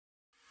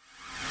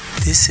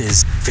This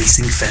is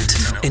Facing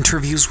Fentanyl.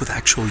 Interviews with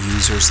actual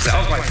users. That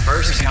was my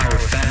first encounter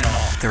with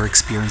fentanyl. Their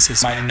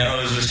experiences. My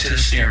nose was to the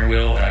steering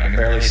wheel and I could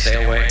barely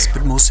stay awake.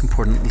 But most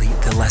importantly,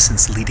 the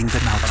lessons leading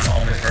them out I'm the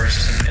only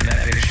person in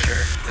that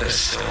picture that's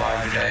still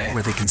alive today.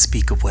 where they can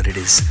speak of what it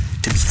is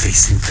to be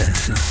facing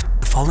fentanyl.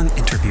 The following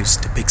interviews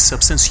depict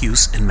substance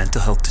use and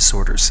mental health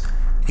disorders,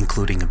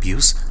 including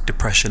abuse,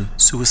 depression,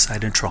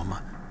 suicide, and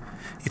trauma.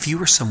 If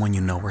you or someone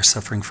you know are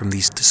suffering from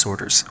these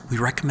disorders, we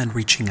recommend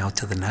reaching out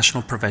to the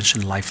National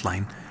Prevention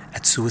Lifeline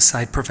at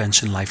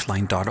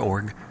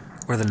suicidepreventionlifeline.org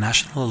or the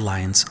National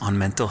Alliance on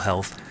Mental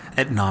Health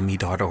at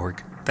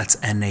NAMI.org. That's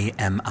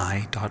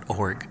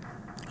NAMI.org.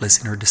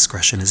 Listener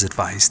discretion is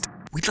advised.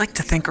 We'd like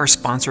to thank our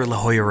sponsor, La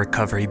Jolla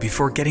Recovery,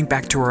 before getting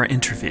back to our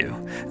interview.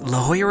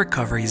 La Jolla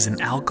Recovery is an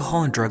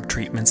alcohol and drug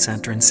treatment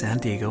center in San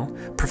Diego,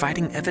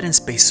 providing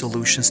evidence-based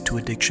solutions to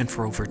addiction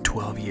for over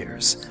 12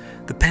 years.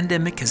 The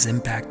pandemic has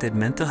impacted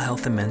mental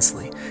health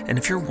immensely, and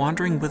if you're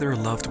wondering whether a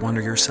loved one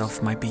or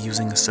yourself might be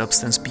using a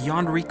substance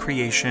beyond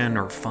recreation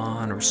or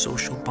fun or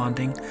social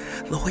bonding,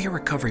 La Jolla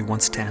Recovery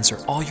wants to answer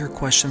all your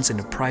questions in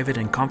a private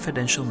and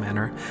confidential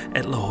manner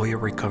at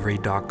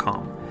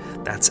lajollarecovery.com.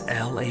 That's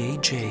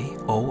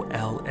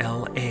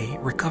LAJOLLA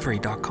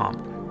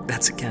recovery.com.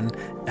 That's again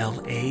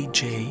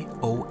LAJOLLA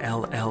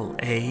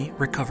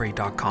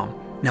recovery.com.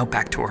 Now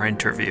back to our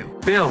interview.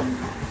 Bill,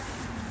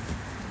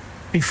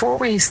 before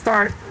we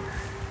start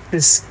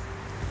this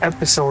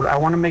episode, I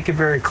want to make it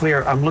very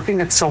clear. I'm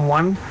looking at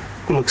someone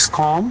who looks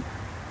calm,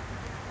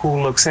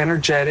 who looks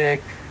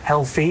energetic,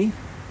 healthy.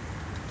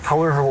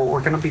 However, what we're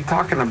going to be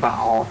talking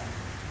about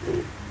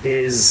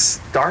is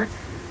dark,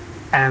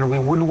 and we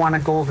wouldn't want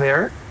to go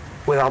there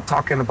without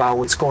talking about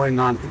what's going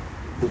on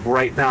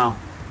right now.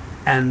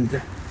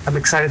 And I'm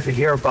excited to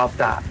hear about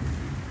that.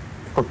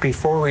 But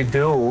before we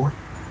do,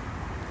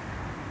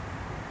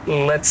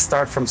 let's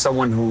start from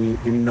someone who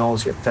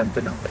knows what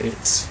fentanyl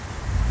is.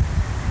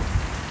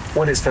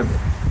 What is fentanyl?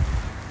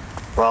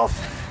 Well,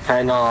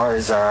 fentanyl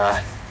is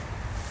a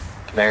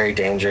very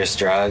dangerous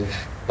drug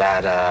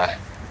that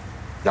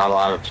not a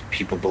lot of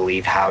people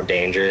believe how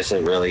dangerous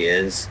it really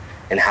is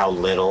and how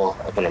little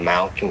of an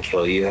amount can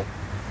kill you.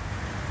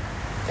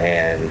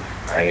 And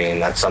I mean,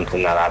 that's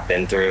something that I've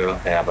been through,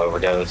 and I've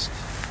overdosed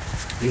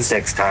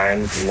 6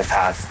 times in the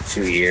past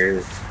 2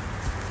 years.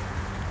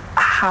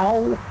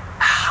 How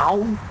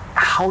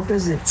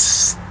does it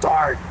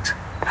start?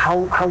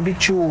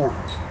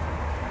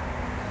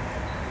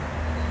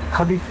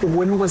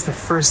 When was the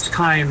first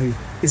time?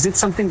 Is it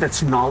something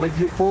that's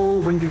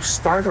knowledgeable when you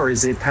start, or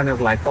is it kind of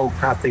like, oh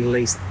crap, they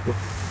laced it?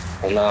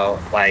 Well, no,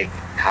 like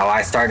how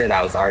I started,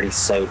 I was already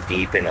so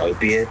deep in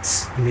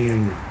opiates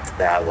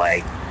that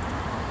like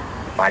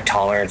my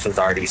tolerance was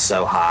already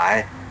so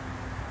high.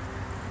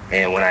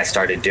 And when I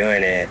started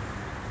doing it,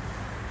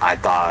 I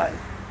thought,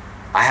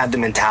 I had the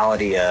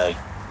mentality of,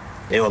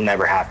 it will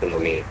never happen to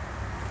me.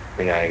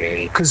 You know what I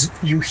mean? Because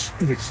you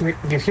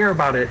hear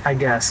about it, I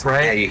guess,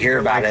 right? Yeah, you hear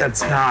about like, it.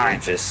 That's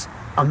not.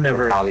 I'm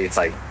never. Probably it's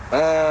like,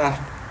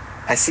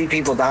 I see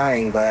people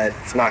dying, but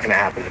it's not going to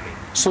happen to me.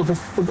 So the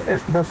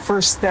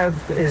first step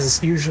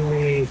is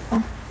usually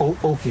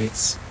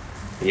opiates.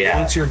 Yeah.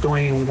 Once you're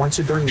doing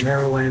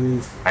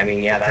heroin. I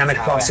mean, yeah, that's kind of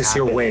how crosses it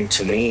your way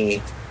to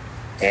me,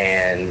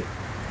 and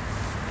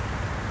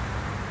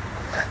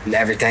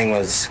everything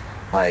was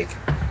like,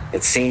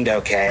 it seemed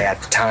okay at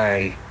the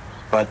time.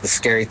 But the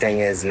scary thing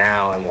is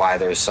now, and why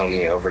there's so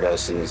many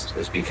overdoses,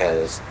 is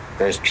because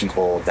there's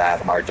people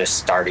that are just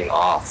starting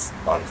off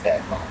on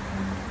fentanyl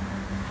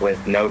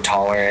with no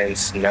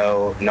tolerance,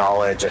 no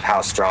knowledge of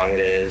how strong it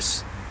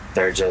is.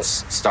 They're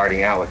just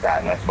starting out with that,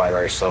 and that's why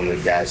there's so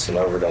many deaths and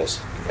overdoses.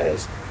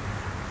 Because,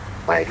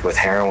 like with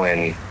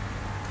heroin,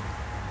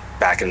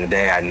 back in the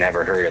day, I'd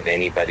never heard of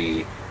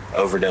anybody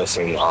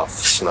overdosing off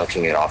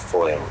smoking it off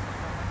foil.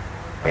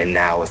 And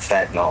now with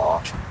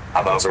fentanyl,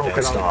 I've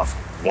overdosed off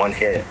one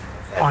hit.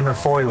 On a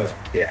foil.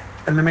 Yeah.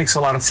 And that makes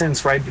a lot of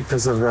sense, right?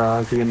 Because of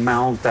the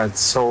amount that's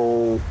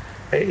so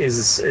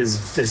is as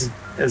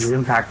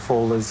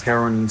impactful as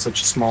heroin in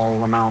such a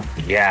small amount.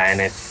 Yeah, and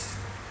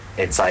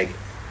it's like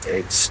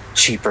it's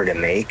cheaper to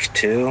make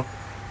too.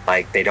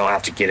 Like they don't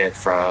have to get it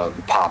from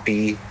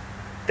poppy.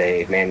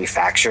 They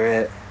manufacture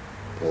it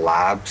in the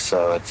lab,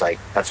 so it's like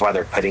that's why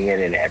they're putting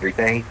it in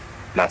everything.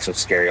 And that's what's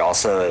scary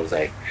also is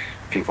like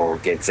people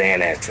get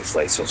Xanax, it's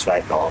laced with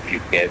fentanyl.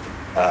 People get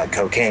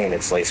cocaine,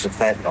 it's laced with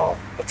fentanyl.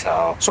 That's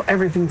how. So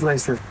everything's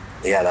laced with.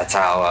 Yeah, that's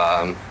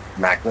how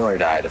Mac Miller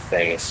died, a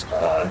famous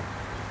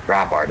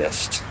rap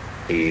artist.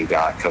 He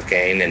got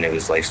cocaine and it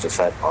was laced with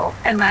fentanyl.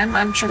 And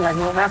I'm sure, like,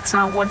 well, that's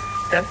not what.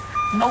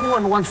 No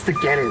one wants to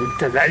get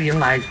into that. You're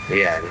like,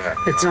 yeah, no.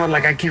 It's not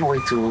like I can't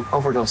wait to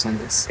overdose on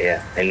this.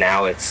 Yeah, and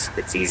now it's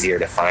easier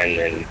to find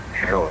than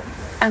heroin.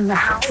 And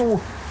how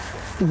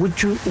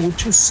would you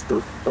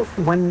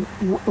when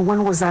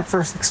was that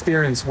first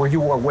experience? Were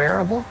you aware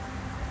of it?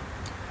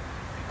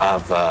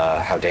 Of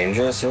how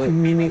dangerous it was?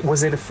 Meaning,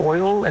 was it a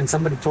foil and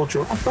somebody told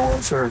you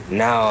afterwards, or?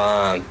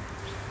 No,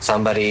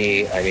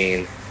 somebody. I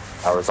mean,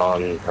 I was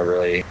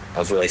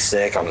really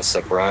sick on a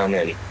sick run,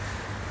 and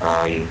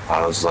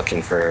I was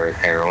looking for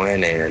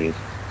heroin, and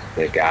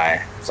the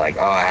guy was like,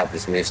 "Oh, I have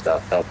this new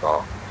stuff,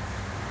 fentanyl."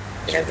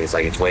 And he's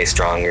like, "It's way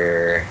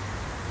stronger."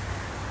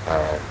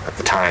 At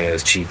the time, it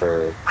was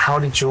cheaper. How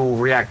did you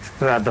react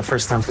to that the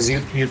first time? Because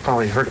you'd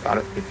probably heard about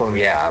it before.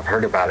 Yeah, I've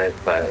heard about it,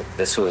 but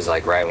this was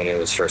like right when it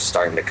was first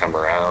starting to come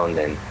around,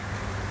 and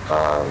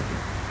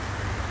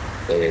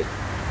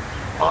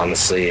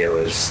honestly, it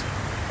was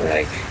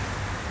like,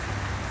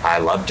 I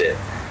loved it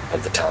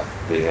at the time.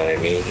 You know what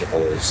I mean? It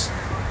was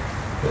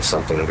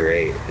something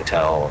great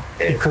until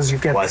it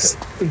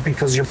wasn't.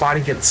 Because your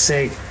body gets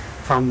sick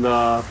from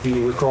the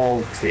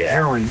revolved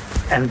heroin,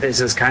 and this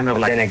is kind of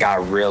like. Then it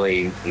got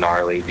really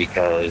gnarly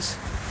because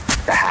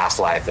the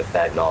half-life of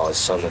fentanyl is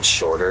so much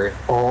shorter.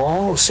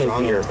 Oh, so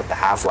stronger, but the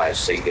half-life,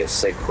 so you get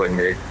sick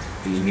quicker.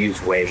 You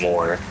use way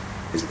more.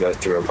 You go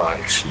through a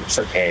bunch.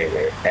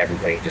 And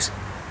everything just.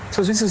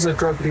 So this is a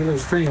drug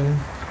dealer's dream.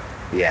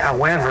 Yeah.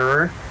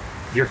 However,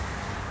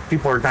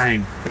 people are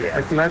dying.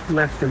 Yeah. Like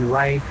left and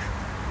right.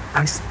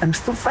 I'm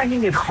still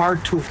finding it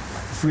hard to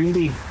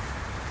really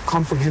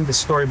comprehend the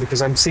story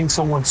because I'm seeing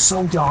someone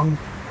so young,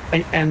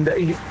 and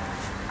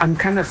I'm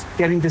kind of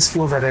getting this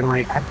feel that I'm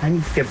like, I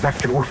need to get back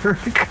to work,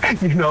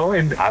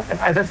 and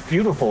that's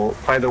beautiful,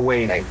 by the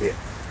way. Thank you.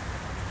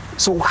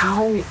 So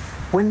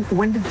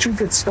when did you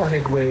get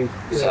started with?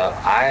 So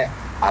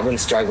I've been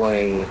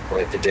struggling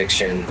with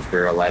addiction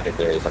for 11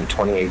 years. I'm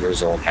 28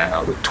 years old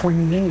now.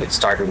 28? It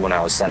started when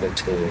I was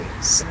 17.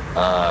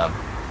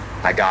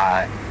 I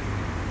got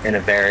in a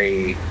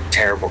very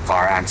terrible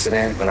car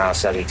accident when I was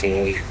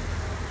 17.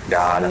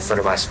 Got a foot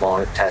of my small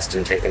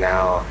intestine taken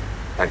out,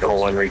 my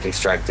colon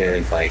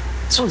reconstructed.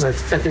 So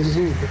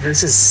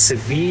this is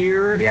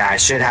severe. Yeah, I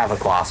should have a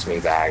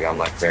colostomy bag. I'm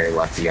like very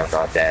lucky I'm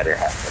not dead or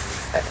have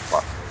a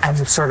colostomy. And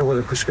it started with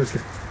a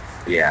prescription.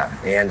 Yeah,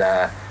 and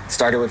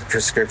started with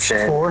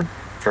prescription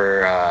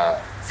for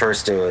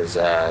first it was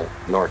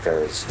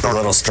Norcos, a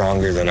little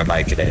stronger than a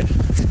Vicodin,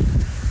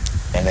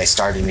 and they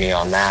started me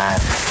on that.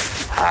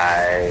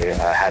 I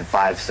had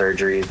 5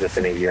 surgeries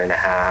within a year and a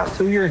half.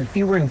 So you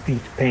were in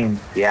deep pain.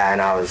 Yeah, and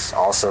I was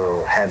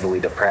also heavily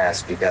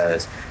depressed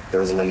because it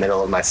was in the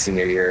middle of my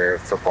senior year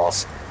of football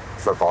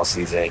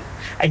season.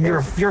 And you're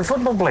a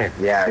football player.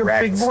 Yeah, you're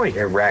a big boy.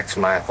 It wrecked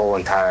my whole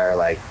entire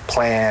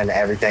plan,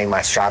 everything,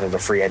 my shot at a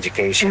free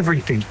education.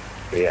 Everything.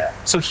 Yeah.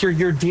 So here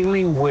you're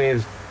dealing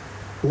with,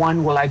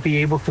 1, will I be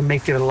able to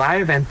make it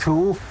alive? And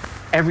 2,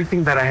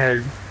 everything that I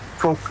had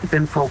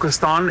been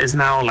focused on is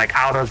now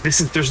out of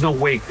there's no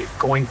way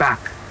going back.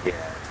 Yeah,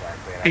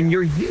 exactly. And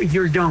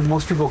you're young.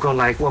 Most people go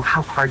well,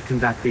 how hard can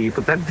that be?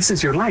 But this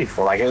is your life.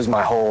 Well, it was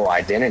my whole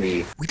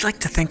identity. We'd like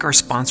to thank our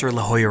sponsor,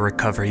 La Jolla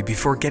Recovery,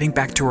 before getting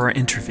back to our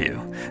interview.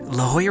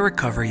 La Jolla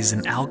Recovery is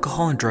an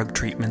alcohol and drug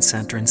treatment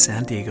center in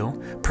San Diego,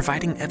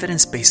 providing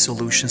evidence-based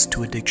solutions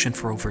to addiction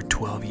for over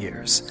 12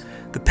 years.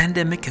 The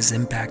pandemic has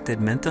impacted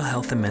mental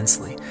health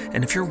immensely,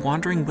 and if you're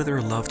wondering whether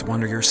a loved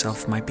one or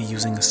yourself might be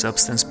using a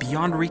substance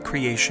beyond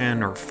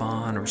recreation or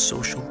fun or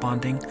social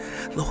bonding,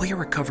 La Jolla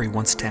Recovery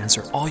wants to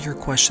answer all your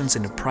questions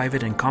in a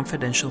private and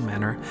confidential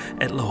manner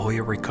at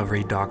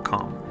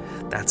lajollarecovery.com.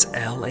 That's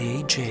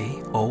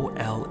LAJOLLA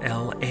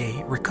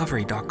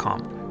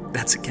recovery.com.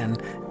 That's again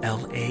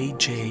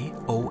LAJOLLA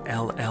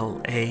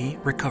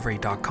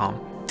recovery.com.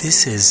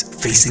 This is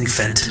Facing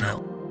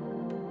Fentanyl.